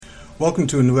Welcome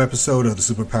to a new episode of the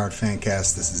Superpowered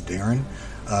Fancast. This is Darren.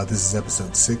 This is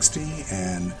episode 60,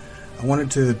 and I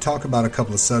wanted to talk about a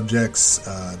couple of subjects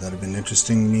that have been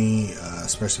interesting me,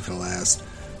 especially for the last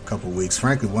couple of weeks.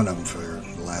 Frankly, one of them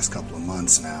for the last couple of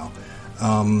months now.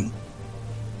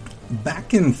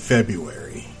 Back in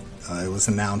February, it was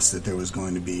announced that there was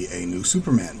going to be a new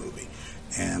Superman movie.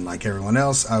 And like everyone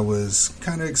else, I was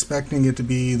kind of expecting it to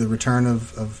be the return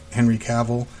of Henry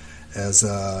Cavill as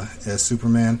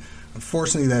Superman.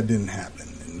 Unfortunately, that didn't happen.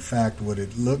 In fact, what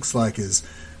it looks like is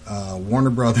Warner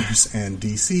Brothers and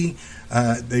DC,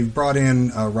 they've brought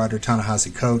in writer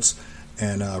Ta-Nehisi Coates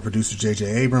and producer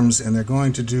J.J. Abrams, and they're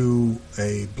going to do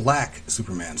a black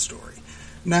Superman story.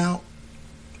 Now,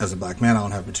 as a black man, I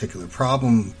don't have a particular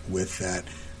problem with that,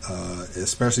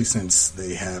 especially since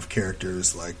they have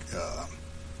characters like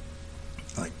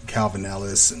Calvin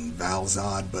Ellis and Val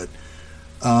Zod, but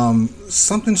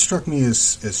something struck me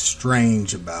as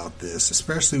strange about this,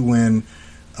 especially when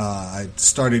I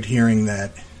started hearing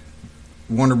that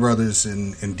Warner Brothers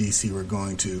and DC were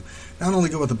going to not only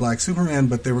go with the black Superman,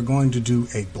 but they were going to do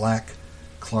a black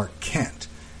Clark Kent.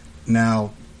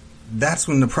 Now, that's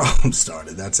when the problem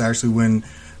started. That's actually when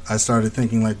I started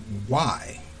thinking, like,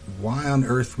 why? Why on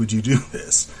earth would you do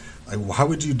this? Like, why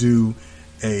would you do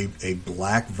a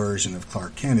black version of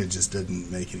Clark Kent? It just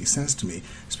didn't make any sense to me.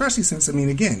 Especially since, I mean,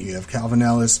 again, you have Calvin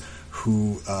Ellis,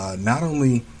 who not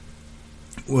only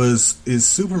is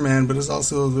Superman, but is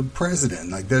also the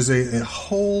president. Like, there's a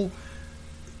whole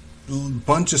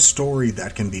bunch of story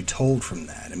that can be told from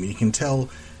that. I mean, you can tell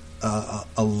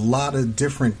a lot of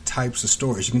different types of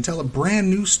stories. You can tell a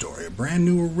brand new story, a brand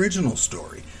new original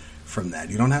story from that.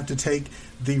 You don't have to take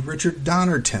the Richard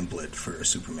Donner template for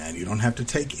Superman. You don't have to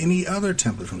take any other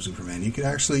template from Superman. You could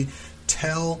actually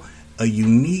tell a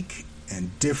unique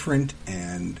and different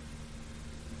and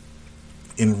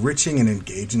enriching and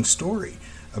engaging story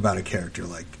about a character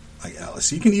like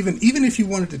Alice. You can even if you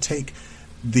wanted to take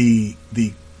the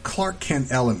Clark Kent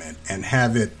element and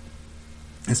have it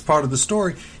as part of the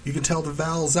story, you can tell the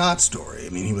Val Zod story. I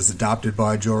mean, he was adopted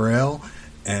by Jor-El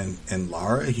and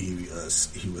Lara. He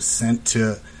was sent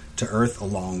to Earth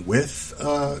along with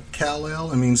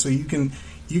Kal-El. I mean, so you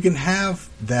can have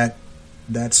that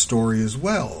story as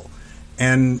well.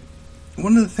 And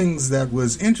one of the things that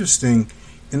was interesting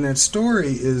in that story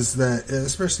is that,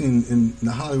 especially in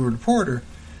the Hollywood Reporter,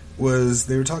 was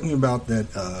they were talking about that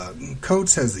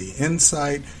Coates has the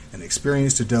insight and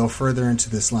experience to delve further into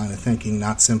this line of thinking,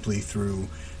 not simply through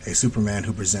a Superman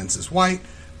who presents as white,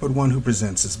 but one who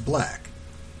presents as black.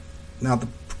 Now,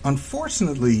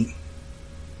 unfortunately,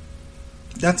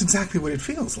 that's exactly what it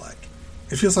feels like.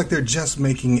 It feels like they're just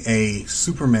making a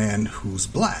Superman who's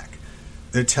black.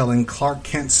 They're telling Clark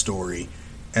Kent's story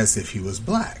as if he was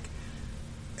black.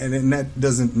 And that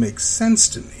doesn't make sense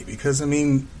to me, because, I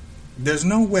mean, there's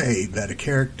no way that a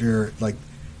character, like,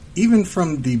 even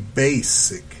from the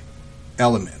basic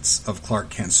elements of Clark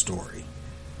Kent's story,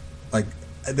 like,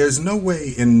 there's no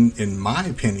way, in my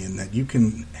opinion, that you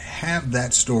can have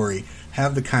that story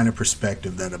have the kind of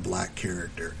perspective that a black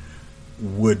character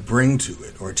would bring to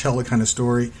it, or tell the kind of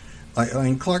story. Like, I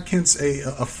mean, Clark Kent's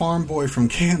a farm boy from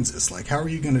Kansas. Like, how are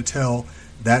you going to tell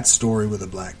that story with a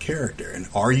black character? And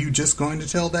are you just going to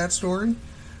tell that story?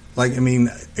 Like, I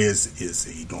mean, is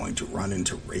he going to run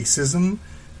into racism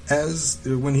as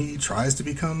when he tries to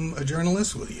become a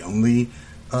journalist? Will he only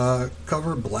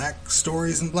cover black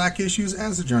stories and black issues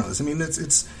as a journalist? I mean,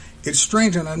 it's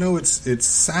strange, and I know it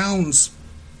sounds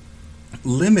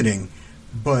limiting,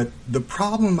 but the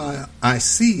problem I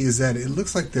see is that it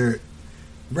looks like they're,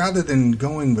 rather than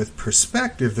going with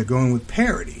perspective, they're going with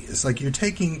parody. It's like you're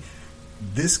taking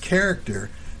this character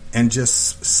and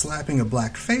just slapping a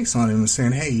black face on him and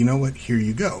saying, hey, you know what, here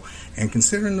you go. And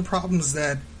considering the problems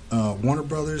that Warner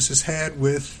Brothers has had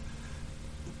with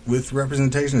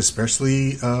representation,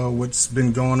 especially what's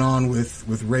been going on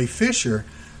with Ray Fisher,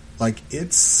 like,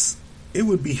 it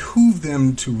would behoove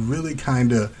them to really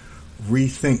kind of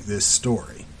rethink this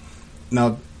story.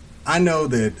 Now, I know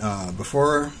that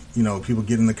before, people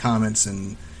get in the comments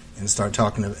and start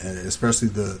talking, especially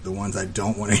the ones I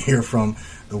don't want to hear from,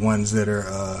 the ones that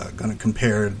are going to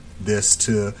compare this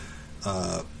to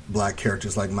black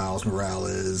characters like Miles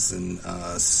Morales and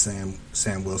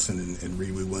Sam Wilson and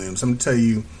Riri Williams. I'm going to tell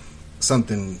you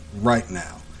something right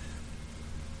now.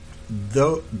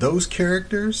 Those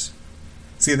characters,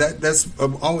 see,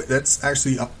 that's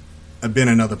actually been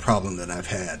another problem that I've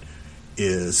had,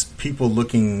 is people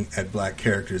looking at black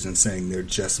characters and saying they're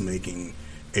just making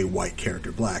a white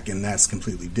character black, and that's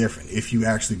completely different. If you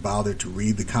actually bother to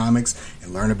read the comics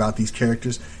and learn about these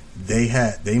characters, they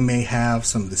may have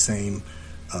some of the same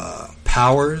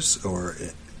powers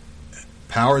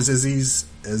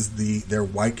as their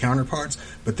white counterparts,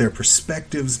 but their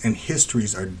perspectives and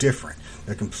histories are different.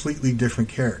 They're completely different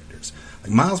characters.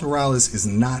 Like Miles Morales is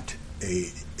not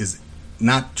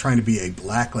trying to be a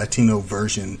black Latino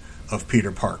version of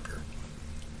Peter Parker.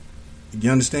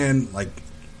 You understand? Like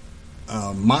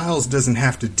Miles doesn't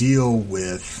have to deal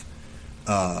with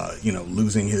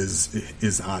losing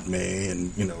his Aunt May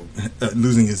and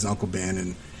losing his Uncle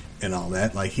Ben and all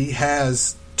that. Like he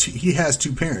has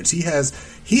two parents. He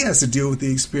has to deal with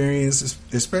the experience,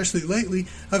 especially lately,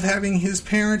 of having his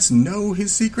parents know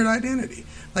his secret identity,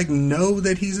 like know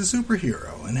that he's a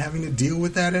superhero, and having to deal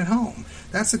with that at home.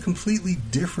 That's a completely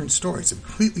different story. It's a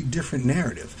completely different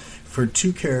narrative for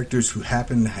two characters who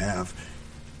happen to have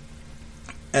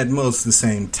at most the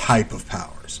same type of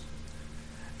powers.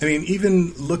 I mean,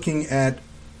 even looking at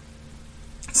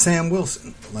Sam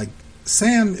Wilson, like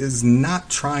Sam is not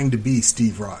trying to be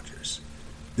Steve Rogers.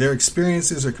 Their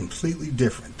experiences are completely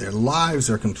different. Their lives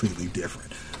are completely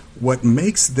different. What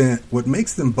makes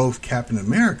them both Captain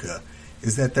America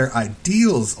is that their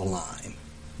ideals align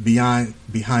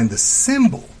behind the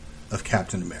symbol of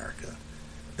Captain America.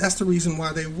 That's the reason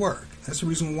why they work. That's the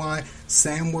reason why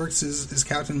Sam works as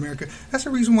Captain America. That's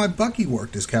the reason why Bucky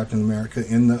worked as Captain America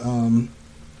in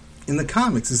the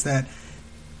comics, is that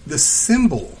the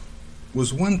symbol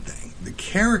was one thing. The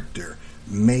character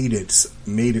made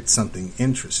it something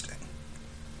interesting.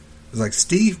 It was like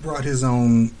Steve brought his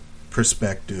own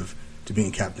perspective to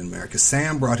being Captain America.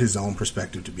 Sam brought his own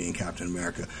perspective to being Captain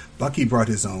America. Bucky brought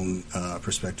his own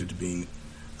perspective to being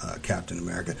Captain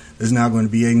America. There's now going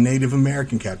to be a Native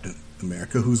American Captain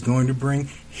America who's going to bring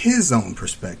his own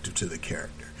perspective to the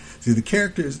character. See,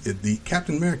 the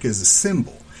Captain America is a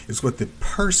symbol. It's what the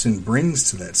person brings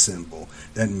to that symbol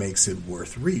that makes it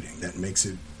worth reading, that makes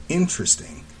it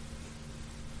interesting.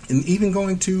 And even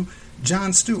going to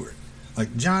John Stewart.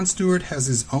 Like, John Stewart has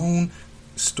his own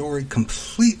story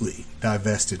completely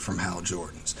divested from Hal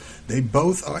Jordan's. They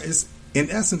both are, in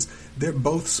essence, they're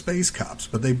both space cops,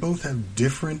 but they both have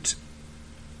different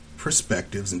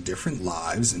perspectives and different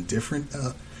lives and different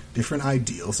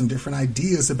ideals and different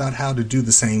ideas about how to do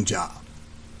the same job.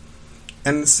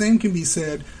 And the same can be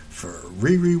said for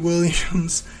Riri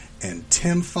Williams and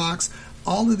Tim Fox.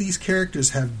 All of these characters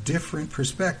have different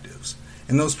perspectives.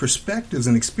 And those perspectives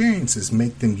and experiences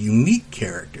make them unique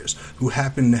characters who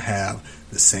happen to have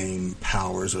the same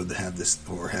powers or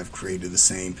have created the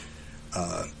same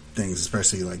things,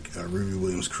 especially like Riri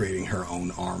Williams creating her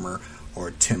own armor,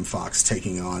 or Tim Fox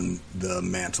taking on the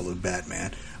mantle of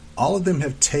Batman. All of them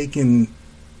have taken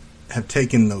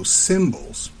those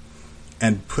symbols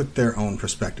and put their own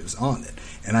perspectives on it.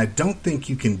 And I don't think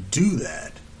you can do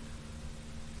that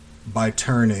by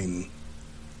turning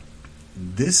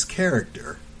this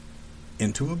character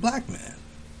into a black man.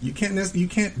 You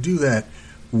can't do that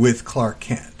with Clark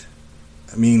Kent.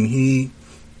 I mean,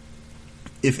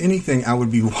 if anything, I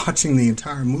would be watching the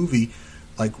entire movie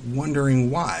like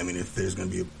wondering why. I mean, if there's going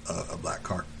to be a black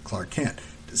Clark Kent,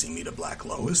 does he meet a black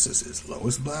Lois? Is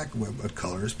Lois black? What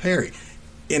color is Perry?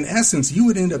 In essence, you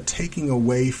would end up taking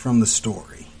away from the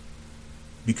story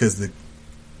because the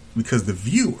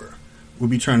viewer would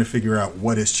be trying to figure out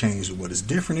what has changed and what is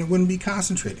different. It wouldn't be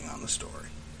concentrating on the story.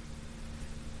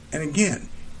 And again,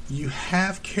 you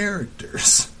have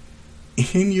characters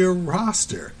in your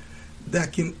roster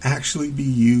that can actually be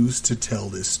used to tell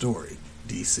this story.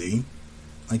 DC,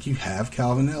 like, you have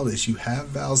Calvin Ellis, you have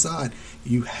Val Zod,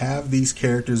 you have these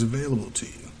characters available to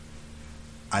you.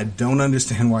 I don't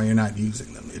understand why you're not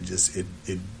using them.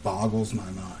 It boggles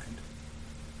my mind.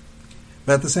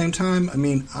 But at the same time, I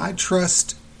mean, I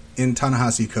trust in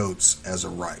Ta-Nehisi Coates as a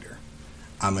writer.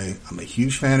 I'm a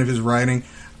huge fan of his writing.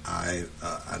 I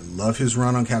love his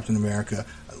run on Captain America.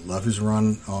 I love his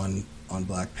run on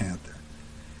Black Panther.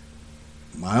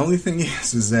 My only thing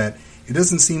is that it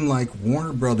doesn't seem like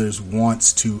Warner Brothers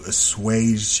wants to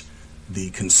assuage the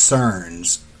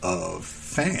concerns of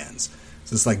fans.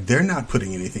 So it's like they're not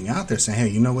putting anything out there saying, hey,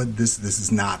 you know what, this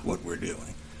is not what we're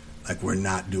doing. Like, we're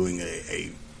not doing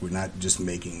we're not just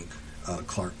making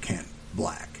Clark Kent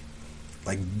black.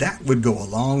 Like, that would go a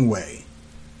long way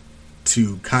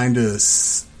to kind of,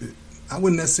 I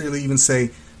wouldn't necessarily even say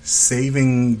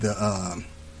saving the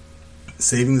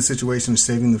situation or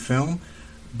saving the film,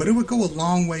 but it would go a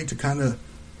long way to kind of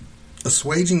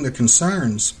assuaging the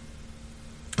concerns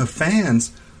of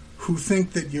fans who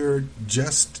think that you're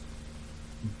just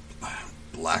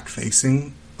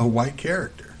blackfacing a white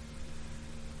character.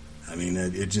 I mean,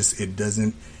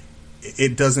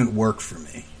 it doesn't work for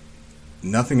me.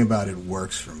 Nothing about it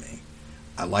works for me.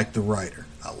 I like the writer.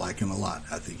 I like him a lot.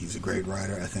 I think he's a great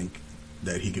writer. I think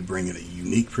that he could bring in a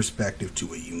unique perspective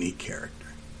to a unique character.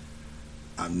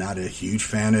 I'm not a huge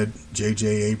fan of J.J.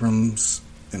 Abrams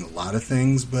in a lot of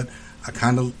things, but I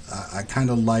kind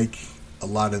of like a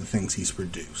lot of the things he's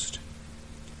produced.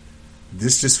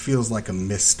 This just feels like a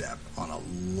misstep on a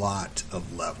lot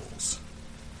of levels,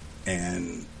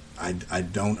 and I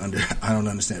don't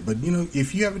understand. But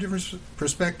if you have a different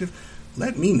perspective,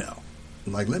 let me know.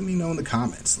 Let me know in the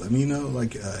comments. Let me know.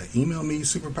 Email me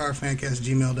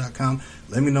superpoweredfancast@gmail.com.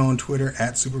 Let me know on Twitter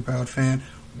 @superpoweredfan.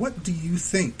 What do you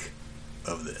think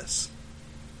of this?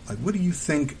 What do you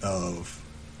think of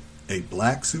a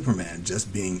black Superman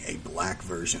just being a black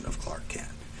version of Clark Kent?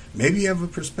 Maybe you have a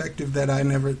perspective that I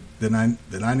never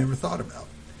thought about,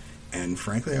 and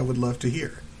frankly, I would love to hear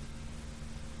it.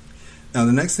 Now,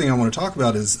 the next thing I want to talk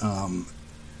about is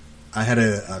I had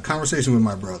a conversation with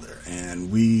my brother,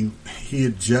 and he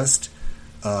had just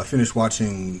finished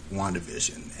watching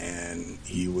WandaVision, and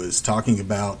he was talking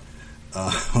about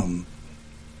the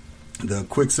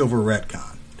Quicksilver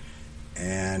retcon,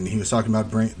 and he was talking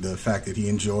about the fact that he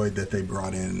enjoyed that they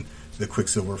brought in the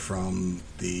Quicksilver from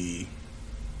the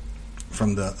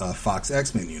Fox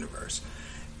X-Men universe.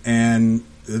 And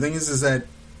the thing is that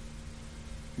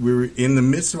we were in the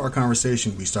midst of our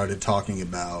conversation, we started talking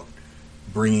about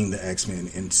bringing the X-Men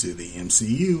into the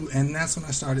MCU, and that's when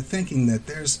I started thinking that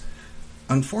there's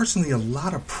unfortunately a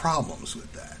lot of problems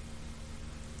with that.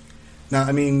 Now,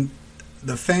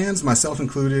 the fans, myself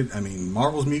included,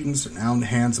 Marvel's mutants are now in the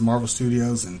hands of Marvel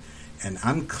Studios, and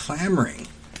I'm clamoring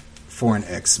for an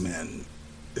X-Men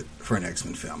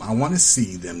film. I want to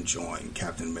see them join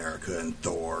Captain America and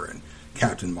Thor and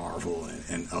Captain Marvel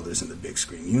and others in the big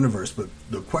screen universe. But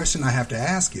the question I have to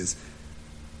ask is,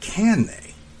 can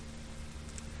they?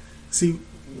 See,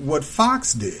 what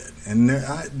Fox did, and they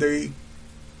had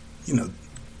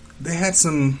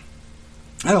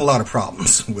a lot of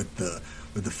problems with the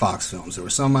Fox films. There were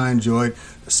some I enjoyed,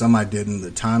 some I didn't.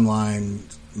 The timeline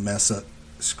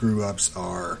screw-ups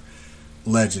are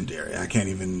legendary. I can't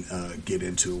even get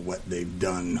into what they've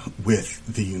done with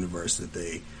the universe that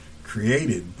they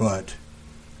created, but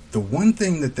the one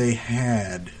thing that they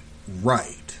had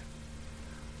right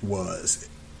was,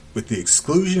 with the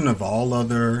exclusion of all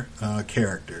other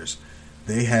characters,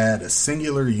 they had a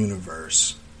singular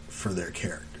universe for their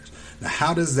characters. Now,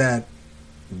 how does that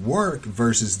work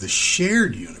versus the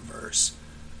shared universe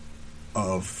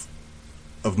of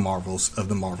the Marvel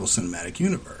Cinematic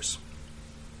Universe?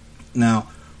 Now,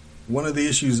 one of the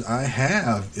issues I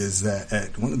have is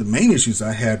that one of the main issues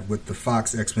I had with the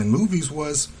Fox X-Men movies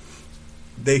was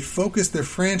they focused their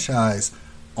franchise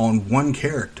on one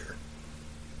character.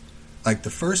 The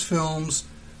first films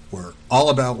were all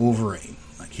about Wolverine.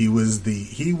 He was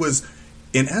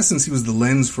in essence, he was the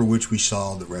lens for which we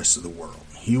saw the rest of the world.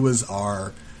 He was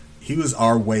our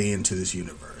way into this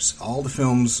universe. All the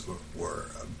films were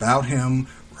about him,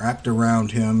 wrapped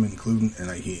around him, including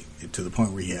to the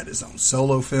point where he had his own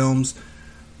solo films.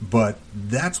 But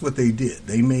that's what they did.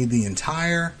 They made the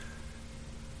entire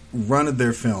run of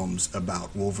their films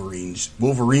about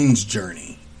Wolverine's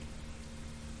journey.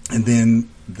 And then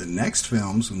the next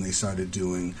films, when they started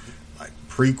doing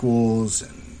prequels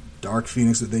and Dark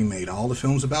Phoenix, that they made all the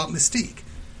films about Mystique.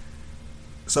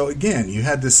 So again, you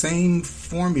had the same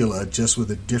formula, just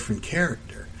with a different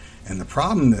character. And the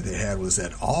problem that they had was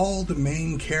that all the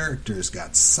main characters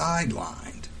got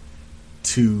sidelined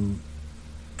to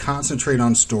concentrate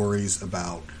on stories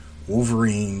about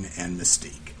Wolverine and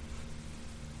Mystique.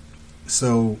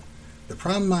 So the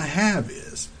problem I have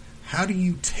is, how do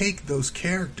you take those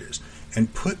characters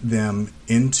and put them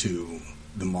into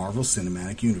the Marvel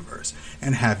Cinematic Universe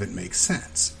and have it make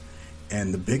sense?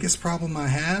 And the biggest problem I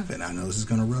have, and I know this is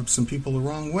going to rub some people the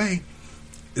wrong way,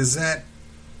 is that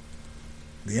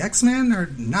the X-Men are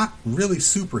not really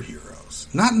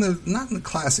superheroes. Not in the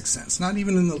classic sense. Not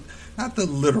even not the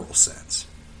literal sense.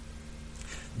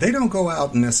 They don't go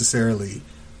out and necessarily.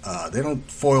 They don't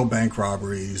foil bank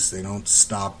robberies. They don't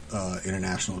stop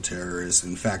international terrorists.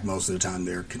 In fact, most of the time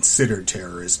they're considered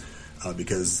terrorists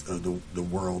because the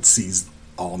world sees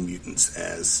all mutants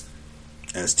as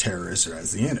terrorists or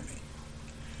as the enemy.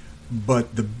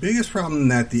 But the biggest problem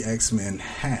that the X-Men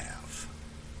have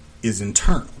is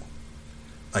internal.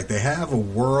 They have a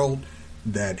world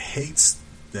that hates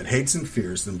and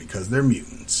fears them because they're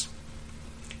mutants.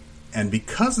 And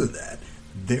because of that,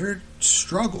 their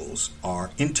struggles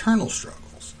are internal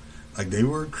struggles. They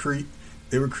were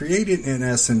created in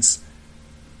essence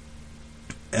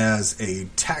as a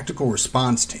tactical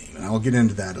response team, and I'll get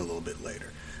into that a little bit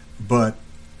later. But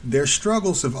their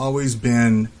struggles have always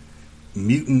been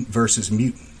mutant versus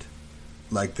mutant.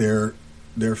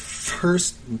 their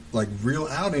first like real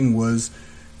outing was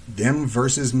them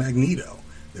versus Magneto.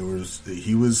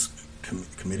 He was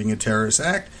committing a terrorist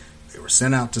act. They were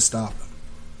sent out to stop him,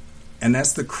 and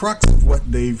that's the crux of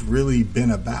what they've really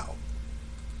been about.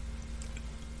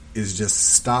 Is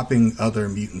just stopping other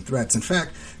mutant threats. In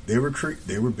fact, they were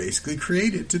basically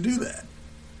created to do that.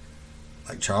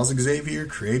 Like Charles Xavier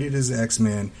created his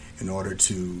X-Men in order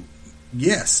to,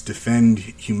 yes, defend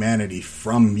humanity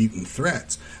from mutant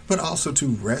threats, but also to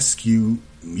rescue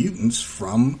mutants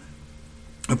from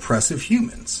oppressive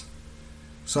humans.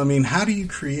 So, I mean, how do you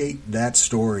create that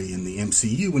story in the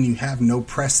MCU when you have no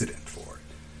precedent for it?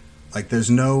 Like, there's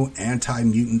no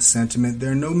anti-mutant sentiment.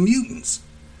 There are no mutants.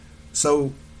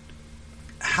 So,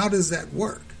 how does that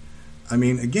work? I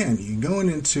mean, again, you're going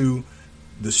into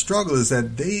the struggle is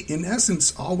that they, in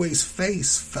essence, always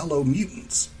face fellow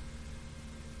mutants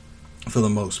for the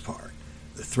most part.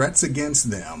 The threats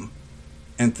against them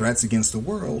and threats against the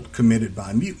world committed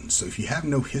by mutants. So if you have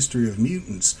no history of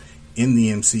mutants in the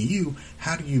MCU,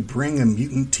 how do you bring a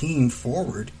mutant team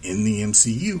forward in the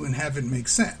MCU and have it make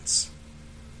sense?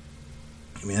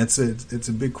 I mean, it's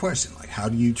a big question. Like, how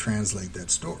do you translate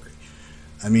that story?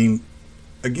 I mean,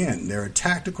 again, they're a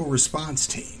tactical response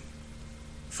team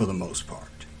for the most part.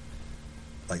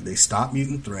 Like, they stop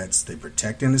mutant threats, they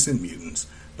protect innocent mutants,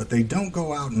 but they don't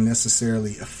go out and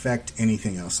necessarily affect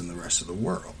anything else in the rest of the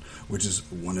world, which is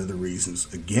one of the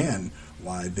reasons, again,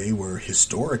 why they were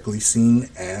historically seen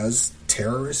as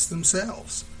terrorists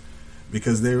themselves.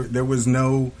 Because there was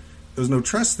no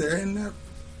trust there, and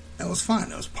that was fine.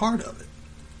 That was part of it.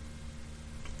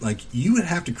 Like, you would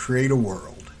have to create a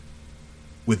world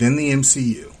within the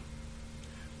MCU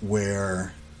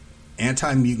where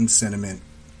anti-mutant sentiment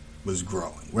was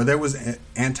growing, where there was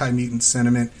anti-mutant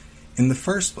sentiment in the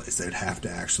first place. There'd have to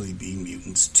actually be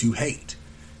mutants to hate.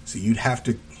 So you'd have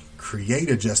to create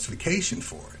a justification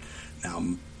for it.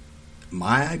 Now,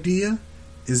 my idea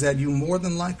is that you more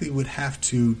than likely would have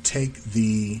to take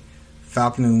the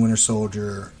Falcon and Winter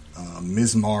Soldier,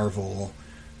 Ms. Marvel,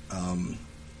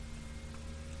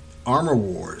 Armor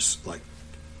Wars, like,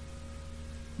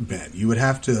 bent. You would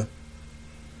have to,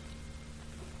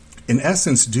 in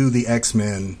essence, do the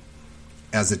X-Men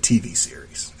as a TV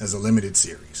series, as a limited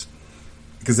series.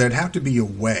 Because there'd have to be a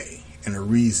way and a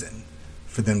reason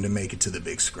for them to make it to the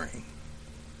big screen.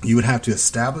 You would have to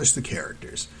establish the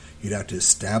characters. You'd have to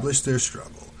establish their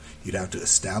struggle. You'd have to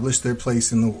establish their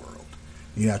place in the world.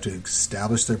 You'd have to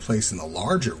establish their place in the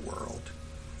larger world.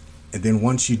 And then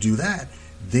once you do that,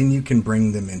 then you can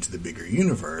bring them into the bigger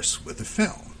universe with a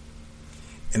film.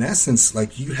 In essence,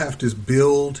 like, you have to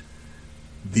build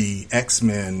the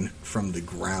X-Men from the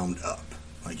ground up.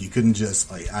 Like, you couldn't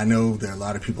just, like, I know there are a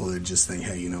lot of people that just think,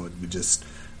 hey, you know, it would just,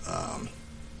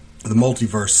 the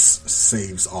multiverse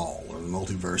saves all, or the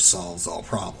multiverse solves all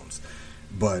problems.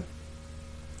 But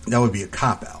that would be a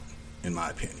cop-out, in my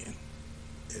opinion.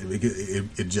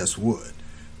 It just would.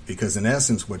 Because in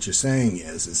essence, what you're saying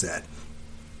is that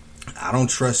I don't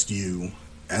trust you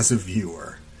as a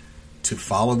viewer to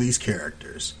follow these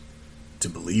characters, to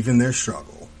believe in their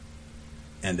struggle,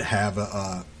 and to have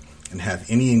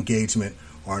any engagement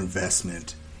or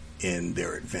investment in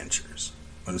their adventures.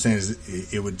 What I'm saying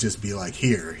is, it would just be like,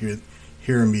 here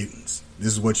are mutants.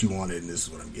 This is what you wanted, and this is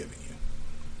what I'm giving you.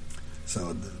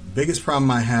 So the biggest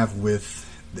problem I have with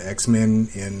the X-Men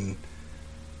in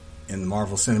the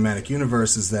Marvel Cinematic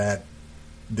Universe is that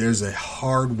there's a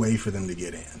hard way for them to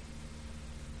get in.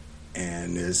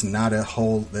 And there's not a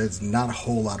whole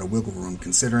lot of wiggle room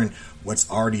considering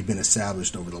what's already been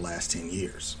established over the last 10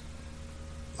 years.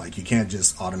 Like, you can't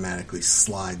just automatically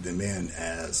slide them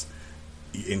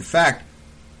in fact,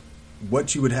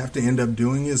 what you would have to end up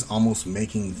doing is almost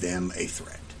making them a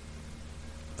threat.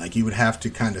 Like, you would have to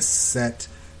kind of set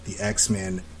the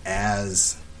X-Men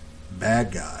as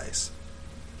bad guys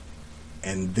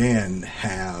and then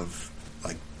have,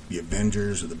 like, the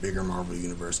Avengers or the bigger Marvel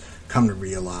universe come to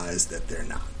realize that they're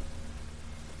not,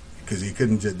 because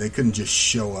they couldn't just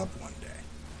show up one day.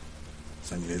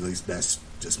 So I mean, at least that's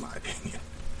just my opinion.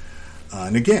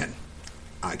 And again,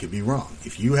 I could be wrong.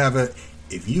 If you have a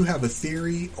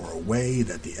theory or a way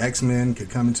that the X-Men could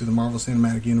come into the Marvel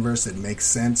Cinematic Universe that makes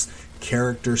sense,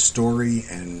 character, story,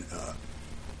 and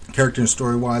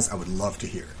story wise, I would love to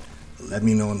hear it. Let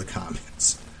me know in the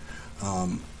comments.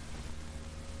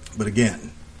 But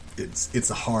again, it's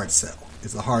a hard sell.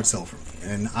 It's a hard sell for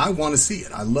me, and I want to see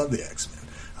it. I love the X-Men.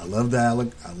 I love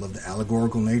the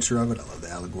allegorical nature of it. I love the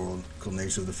allegorical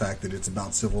nature of the fact that it's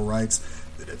about civil rights,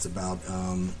 that it's about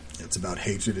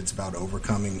hatred, it's about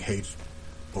overcoming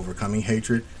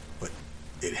hatred. But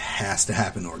it has to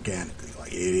happen organically.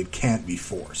 Like, it can't be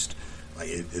forced.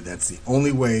 That's the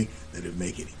only way that it would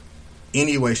make it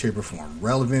any way, shape, or form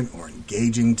relevant or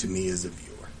engaging to me as a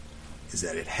viewer, is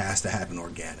that it has to happen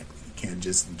organically. You can't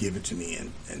just give it to me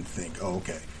and think, oh,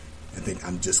 okay, and think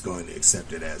I'm just going to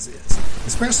accept it as is.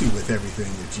 Especially with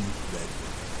everything that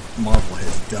Marvel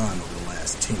has done over the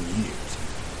last 10 years,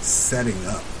 setting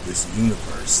up this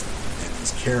universe and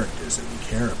these characters that we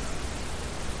care about.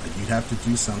 Like, you have to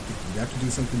do something. You have to do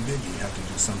something big. You have to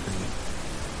do something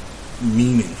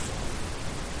meaningful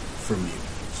for mutants.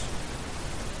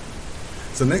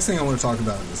 So next thing I want to talk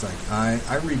about is, like, I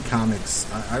read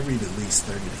comics. I read at least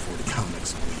 30 to 40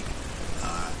 comics a week.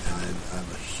 I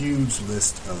have a huge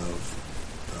list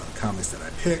of comics that I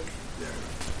pick. There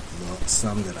are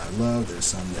some that I love. There's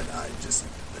some that I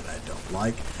don't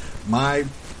like. My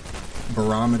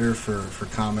barometer for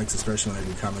comics, especially when I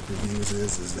do comic reviews,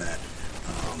 is that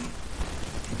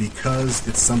because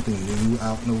it's something new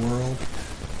out in the world,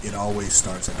 it always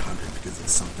starts at 100 because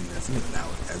it's something that's new. Now,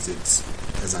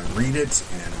 as I read it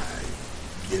and I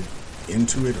get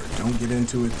into it or don't get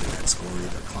into it, then that score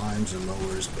either climbs or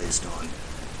lowers based on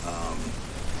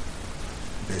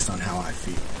how I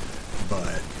feel.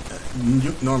 But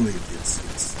normally it's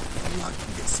a lot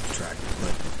gets subtracted.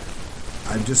 But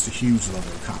I'm just a huge lover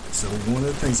of comics. So one of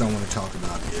the things I want to talk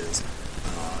about is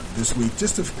this week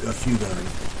just a few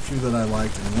that I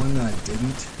liked and one that I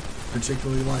didn't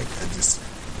particularly like.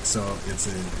 So it's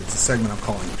a segment I'm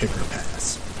calling Pick or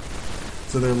Pass.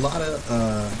 So there are a lot of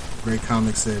great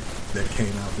comics that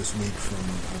came out this week from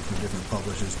different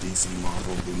publishers: DC,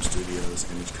 Marvel, Boom Studios,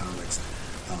 Image Comics.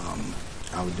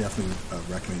 I would definitely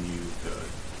recommend you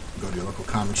go to your local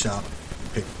comic shop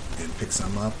and pick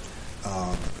some up.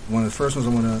 One of the first ones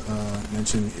I want to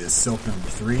mention is Silk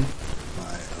 #3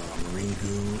 by Marine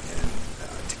Gu and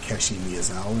Takeshi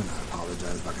Miyazawa, and I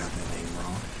apologize if I got that name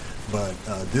wrong. But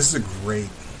this is a great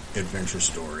adventure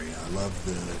story. I love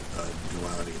the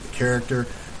duality of the character.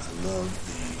 I love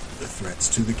the threats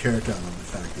to the character. I love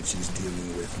the fact that she's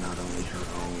dealing with not only her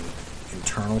own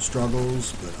internal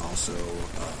struggles, but also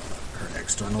her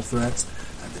external threats.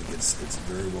 I think it's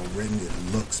very well written.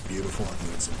 It looks beautiful. I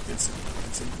think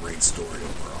it's a great story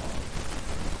overall.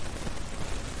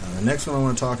 The next one I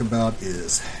want to talk about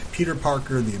is Peter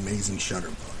Parker, The Amazing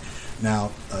Shutterbug.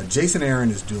 Now, Jason Aaron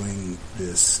is doing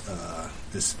this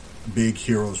big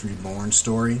Heroes Reborn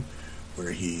story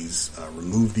where he's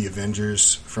removed the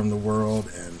Avengers from the world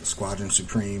and Squadron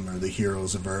Supreme are the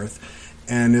heroes of Earth.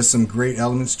 And there's some great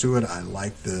elements to it. I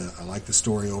like the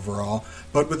story overall.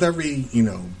 But with every,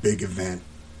 big event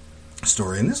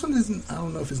story, and this one I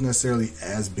don't know if it's necessarily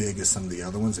as big as some of the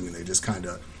other ones. I mean, they just kind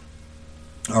of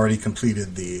already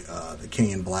completed the King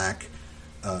in Black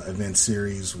event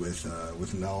series with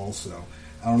Null, so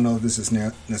I don't know if this is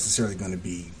necessarily going to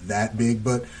be that big,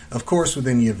 but of course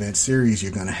within the event series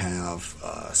you're going to have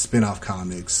spin-off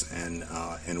comics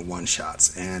and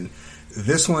one-shots, and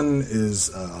this one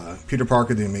is Peter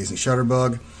Parker, The Amazing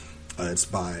Shutterbug.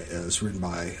 It's written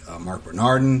by Mark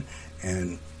Bernardin,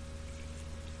 and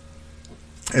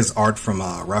it's art from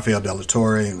Rafael de la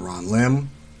Torre and Ron Lim,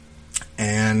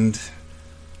 and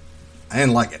I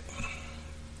didn't like it.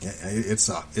 It's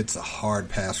a hard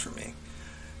pass for me.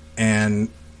 And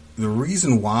the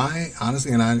reason why,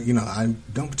 honestly, and I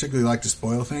don't particularly like to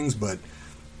spoil things, but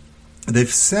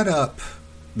they've set up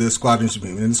the Squadron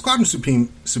Supreme, and the Squadron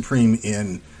Supreme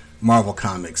in Marvel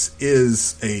Comics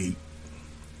is a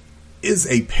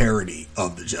parody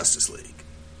of the Justice League.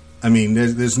 I mean,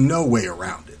 there's no way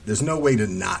around it. There's no way to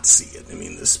not see it. I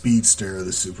mean, the speedster,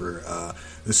 the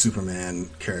Superman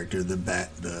character,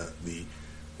 the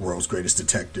world's greatest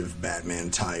detective, Batman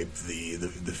type,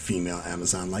 the female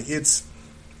Amazon, like it's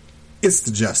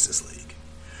the Justice League.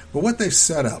 But what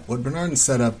Bernardin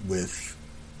set up with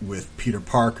Peter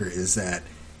Parker is that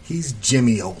he's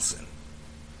Jimmy Olsen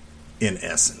in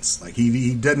essence. Like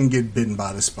he doesn't get bitten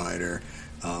by the spider.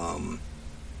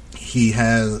 He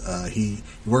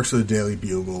works for the Daily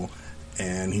Bugle,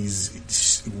 and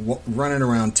he's running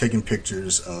around taking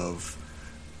pictures of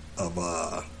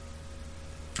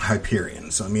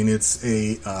Hyperion. So I mean, it's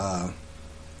a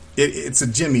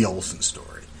Jimmy Olsen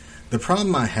story. The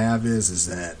problem I have is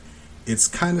that it's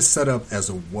kind of set up as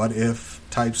a what if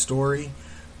type story,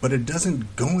 but it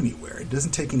doesn't go anywhere. It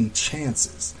doesn't take any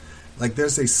chances. Like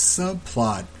there's a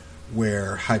subplot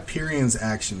where Hyperion's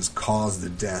actions cause the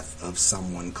death of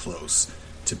someone close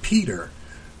to Peter,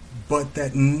 but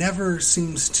that never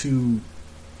seems to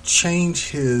change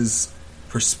his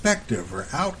perspective or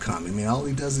outcome. I mean, all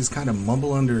he does is kind of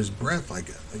mumble under his breath,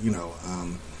 like,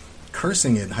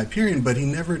 cursing at Hyperion, but he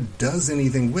never does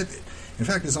anything with it. In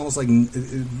fact, it's almost like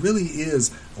it really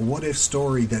is a what-if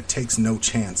story that takes no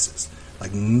chances.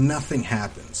 Like, nothing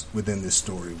happens within this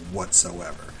story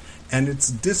whatsoever. And it's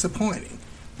disappointing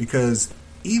because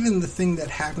even the thing that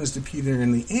happens to Peter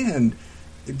in the end,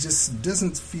 it just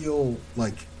doesn't feel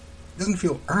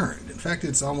earned. In fact,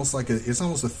 it's almost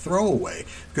a throwaway,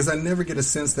 because I never get a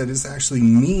sense that it actually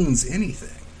means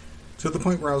anything. To the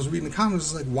point where I was reading the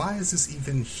comments, I was like, why is this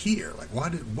even here? Like,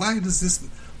 why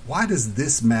does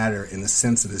this matter in the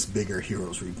sense of this bigger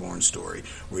Heroes Reborn story,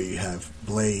 where you have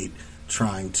Blade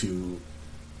trying to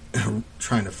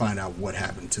find out what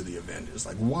happened to the Avengers?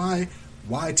 Like, why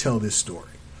tell this story?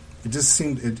 It just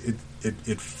seemed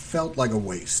it felt like a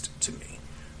waste to me.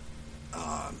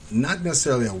 Not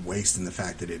necessarily a waste in the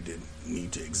fact that it didn't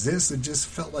need to exist. It just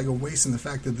felt like a waste in the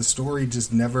fact that the story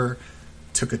just never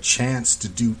took a chance to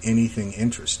do anything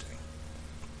interesting.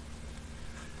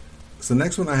 So the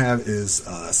next one I have is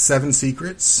Seven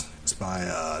Secrets. It's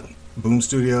by Boom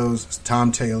Studios. It's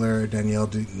Tom Taylor, Danielle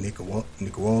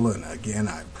Nicola, and again,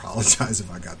 I apologize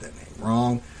if I got that name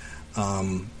wrong.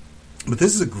 But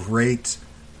this is a great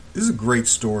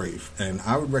story, and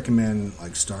I would recommend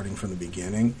starting from the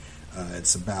beginning.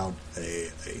 It's about a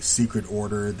secret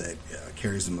order that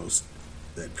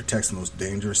protects the most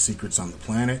dangerous secrets on the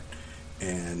planet,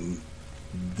 and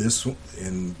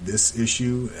in this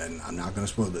issue, and I'm not going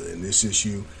to spoil it, in this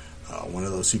issue, one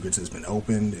of those secrets has been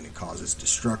opened, and it causes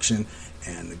destruction,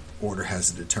 and the order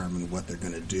has to determine what they're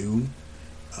going to do.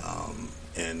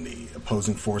 And the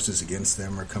opposing forces against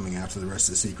them are coming after the rest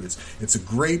of the secrets. It's a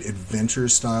great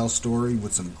adventure-style story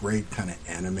with some great kind of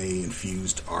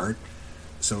anime-infused art.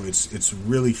 So it's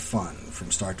really fun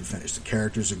from start to finish. The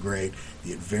characters are great.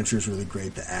 The adventure is really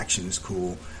great. The action is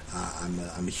cool.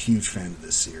 I'm a huge fan of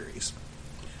this series.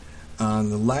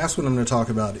 The last one I'm going to talk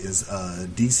about is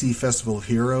DC Festival of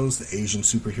Heroes, the Asian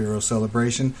Superhero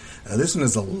Celebration. This one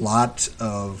is a lot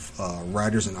of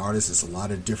writers and artists. It's a lot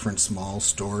of different small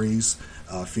stories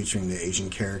featuring the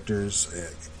Asian characters,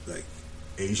 like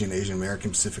Asian American,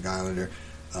 Pacific Islander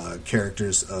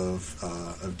characters of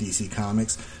DC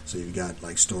Comics. So you've got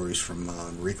stories from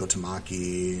Riko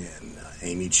Tamaki and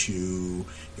Amy Chu. You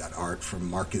got art from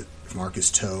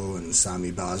Marcus To and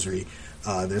Sami Basri.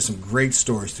 There's some great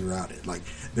stories throughout it.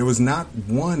 There was not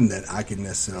one that I could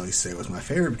necessarily say was my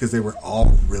favorite, because they were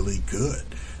all really good.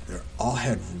 They all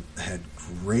had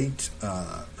great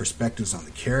perspectives on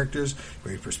the characters,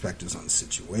 great perspectives on the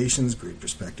situations, great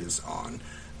perspectives on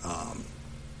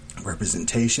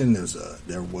representation. There's a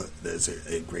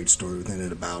great story within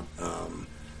it about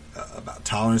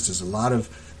tolerance.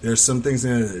 There's some things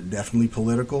in it that are definitely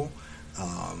political,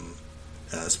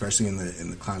 especially in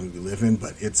the climate we live in.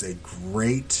 But it's a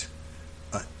great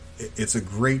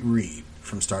read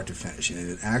from start to finish, and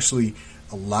it actually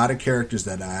a lot of characters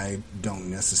that I don't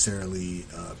necessarily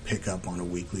pick up on a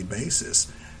weekly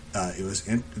basis.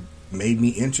 Made me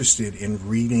interested in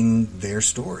reading their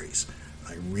stories.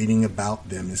 Reading about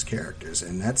them as characters,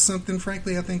 and that's something,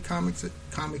 frankly, I think comics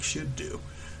should do,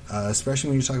 especially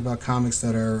when you talk about comics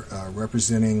that are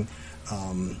representing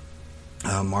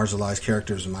marginalized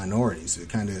characters and minorities. You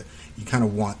kind of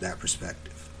want that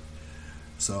perspective.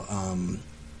 So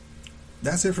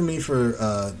that's it for me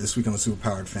for this week on the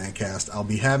Superpowered Fancast. I'll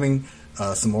be having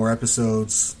some more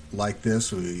episodes like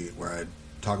this where I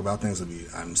talk about things.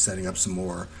 I'm setting up some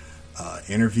more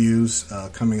interviews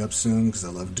coming up soon, because I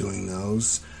love doing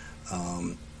those.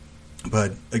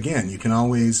 But again, you can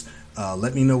always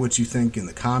let me know what you think in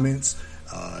the comments.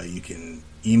 You can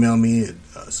email me at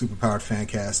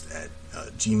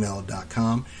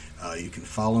superpoweredfancast@gmail.com. You can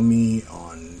follow me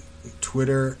on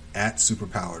Twitter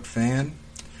 @superpoweredfan,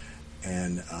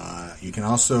 and you can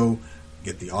also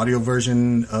get the audio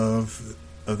version of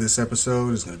this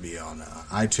episode. It's going to be on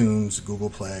iTunes, Google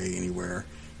Play, anywhere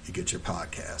you get your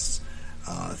podcasts.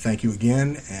 Thank you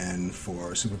again, and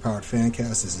for Superpowered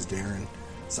Fancast, this is Darren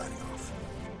signing off.